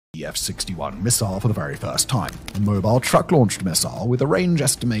DF-61 missile for the very first time, a mobile truck-launched missile with a range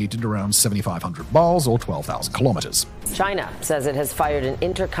estimated around 7,500 miles or 12,000 kilometers. China says it has fired an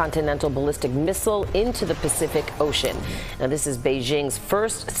intercontinental ballistic missile into the Pacific Ocean. Now, this is Beijing's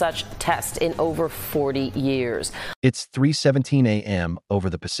first such test in over 40 years. It's 3:17 a.m. over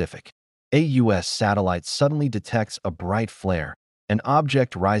the Pacific. A U.S. satellite suddenly detects a bright flare, an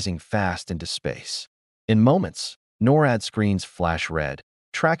object rising fast into space. In moments, NORAD screens flash red,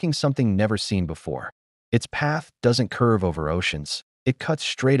 tracking something never seen before. Its path doesn't curve over oceans. It cuts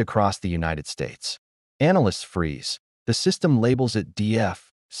straight across the United States. Analysts freeze. The system labels it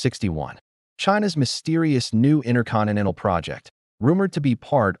DF-61, China's mysterious new intercontinental project, rumored to be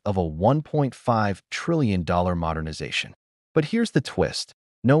part of a $1.5 trillion modernization. But here's the twist.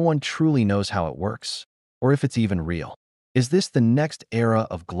 No one truly knows how it works, or if it's even real. Is this the next era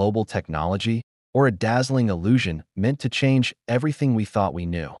of global technology, or a dazzling illusion meant to change everything we thought we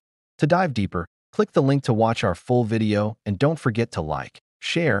knew? To dive deeper, click the link to watch our full video, and don't forget to like,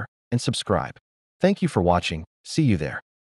 share, and subscribe. Thank you for watching. See you there.